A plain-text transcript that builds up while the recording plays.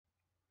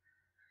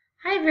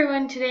Hi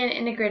everyone, today in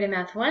Integrated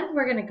Math 1,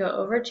 we're going to go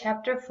over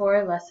Chapter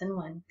 4, Lesson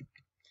 1.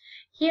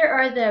 Here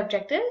are the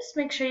objectives.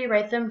 Make sure you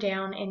write them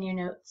down in your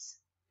notes.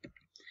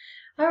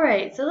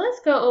 Alright, so let's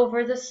go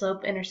over the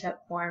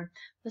slope-intercept form.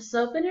 The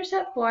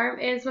slope-intercept form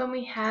is when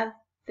we have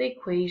the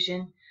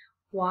equation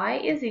y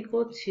is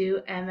equal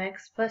to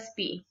mx plus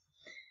b.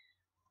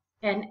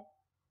 And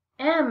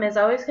m is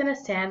always going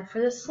to stand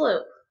for the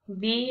slope.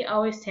 B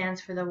always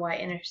stands for the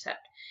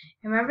y-intercept.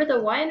 Remember,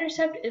 the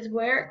y-intercept is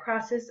where it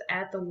crosses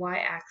at the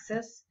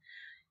y-axis,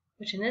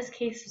 which in this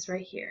case is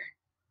right here.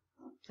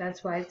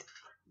 That's why it's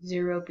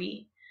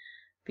 0b.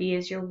 B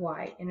is your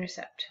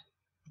y-intercept.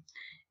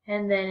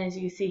 And then as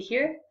you see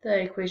here, the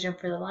equation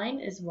for the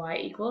line is y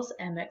equals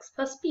mx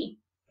plus b.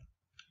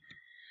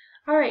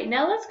 Alright,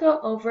 now let's go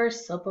over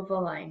slope of a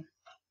line.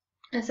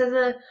 It says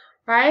the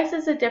rise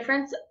is the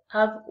difference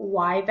of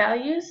y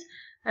values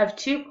of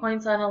 2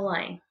 points on a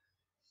line.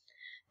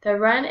 The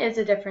run is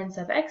the difference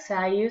of x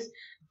values,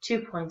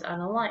 2 points on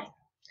a line.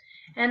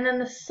 And then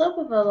the slope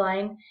of a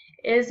line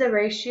is the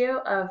ratio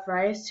of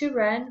rise to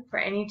run for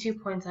any 2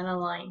 points on a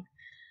line.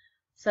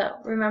 So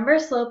remember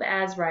slope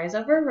as rise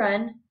over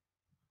run,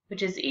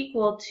 which is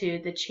equal to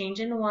the change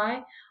in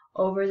y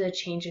over the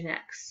change in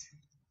x.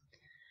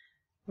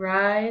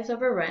 Rise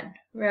over run,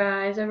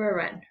 rise over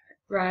run,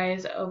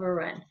 rise over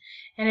run.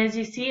 And as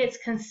you see, it's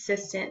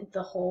consistent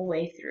the whole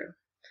way through.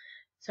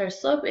 So our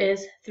slope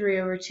is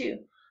 3 over 2.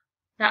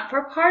 Not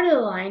for part of the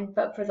line,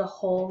 but for the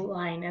whole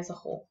line as a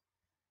whole.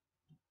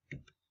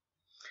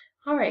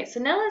 Alright, so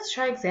now let's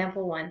try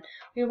example 1.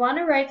 We want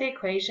to write the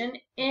equation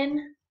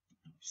in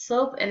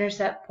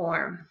slope-intercept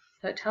form.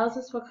 So it tells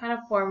us what kind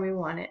of form we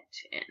want it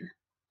in.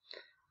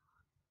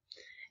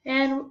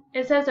 And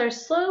it says our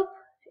slope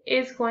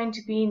is going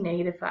to be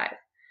 -5.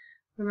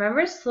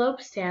 Remember,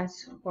 slope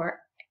stands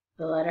for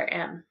the letter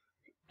m.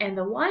 And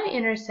the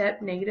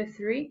y-intercept,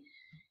 -3,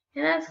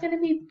 and that's going to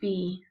be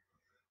b.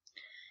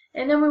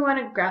 And then we want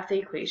to graph the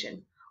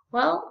equation.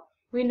 Well,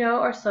 we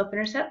know our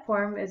slope-intercept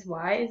form is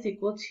y is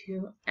equal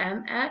to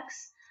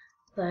mx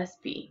plus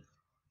b.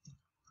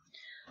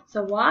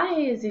 So y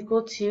is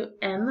equal to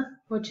m,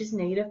 which is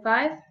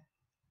 -5,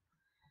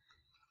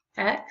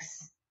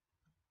 x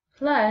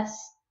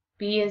plus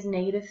b is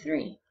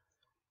 -3.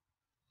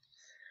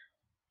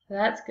 So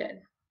that's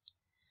good.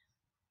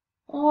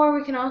 Or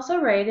we can also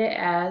write it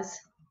as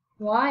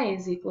y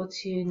is equal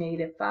to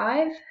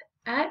 -5,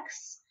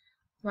 x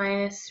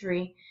minus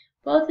 3.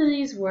 Both of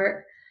these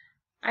work.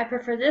 I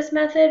prefer this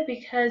method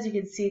because you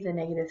can see the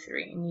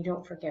 -3 and you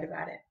don't forget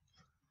about it.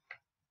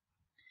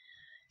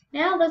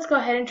 Now let's go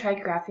ahead and try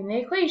graphing the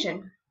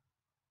equation.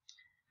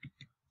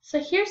 So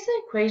here's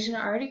the equation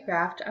already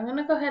graphed. I'm going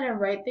to go ahead and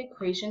write the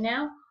equation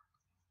now.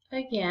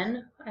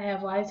 Again, I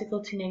have y is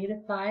equal to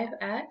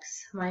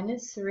 -5x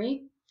minus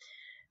 3.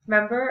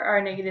 Remember,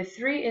 our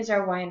 -3 is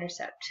our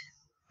y-intercept.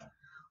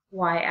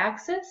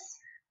 Y-axis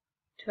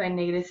to our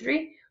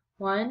 -3,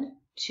 1,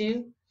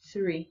 2,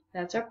 3.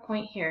 That's our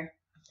point here.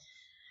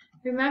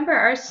 Remember,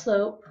 our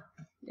slope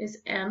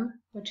is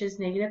m, which is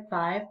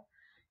 -5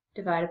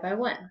 divided by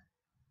 1.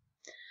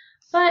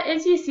 But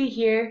as you see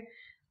here,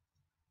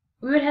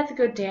 we would have to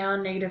go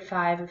down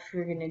 -5 if we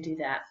were going to do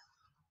that.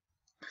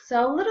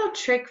 So a little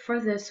trick for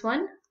this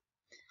one,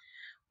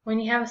 when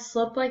you have a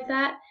slope like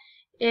that,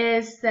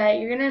 is that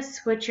you're going to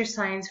switch your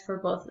signs for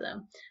both of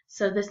them.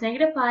 So this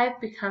 -5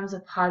 becomes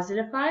a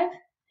 +5,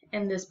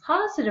 and this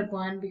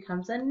 +1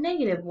 becomes a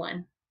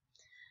 -1.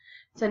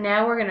 So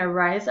now we're going to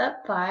rise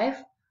up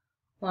 5,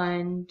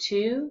 1,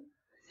 2,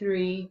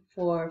 3,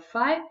 4,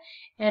 5,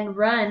 and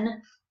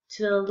run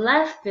to the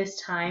left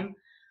this time,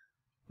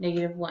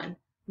 -1.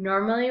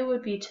 Normally it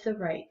would be to the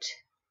right.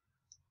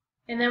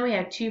 And then we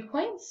have 2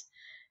 points.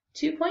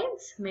 2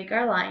 points make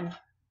our line.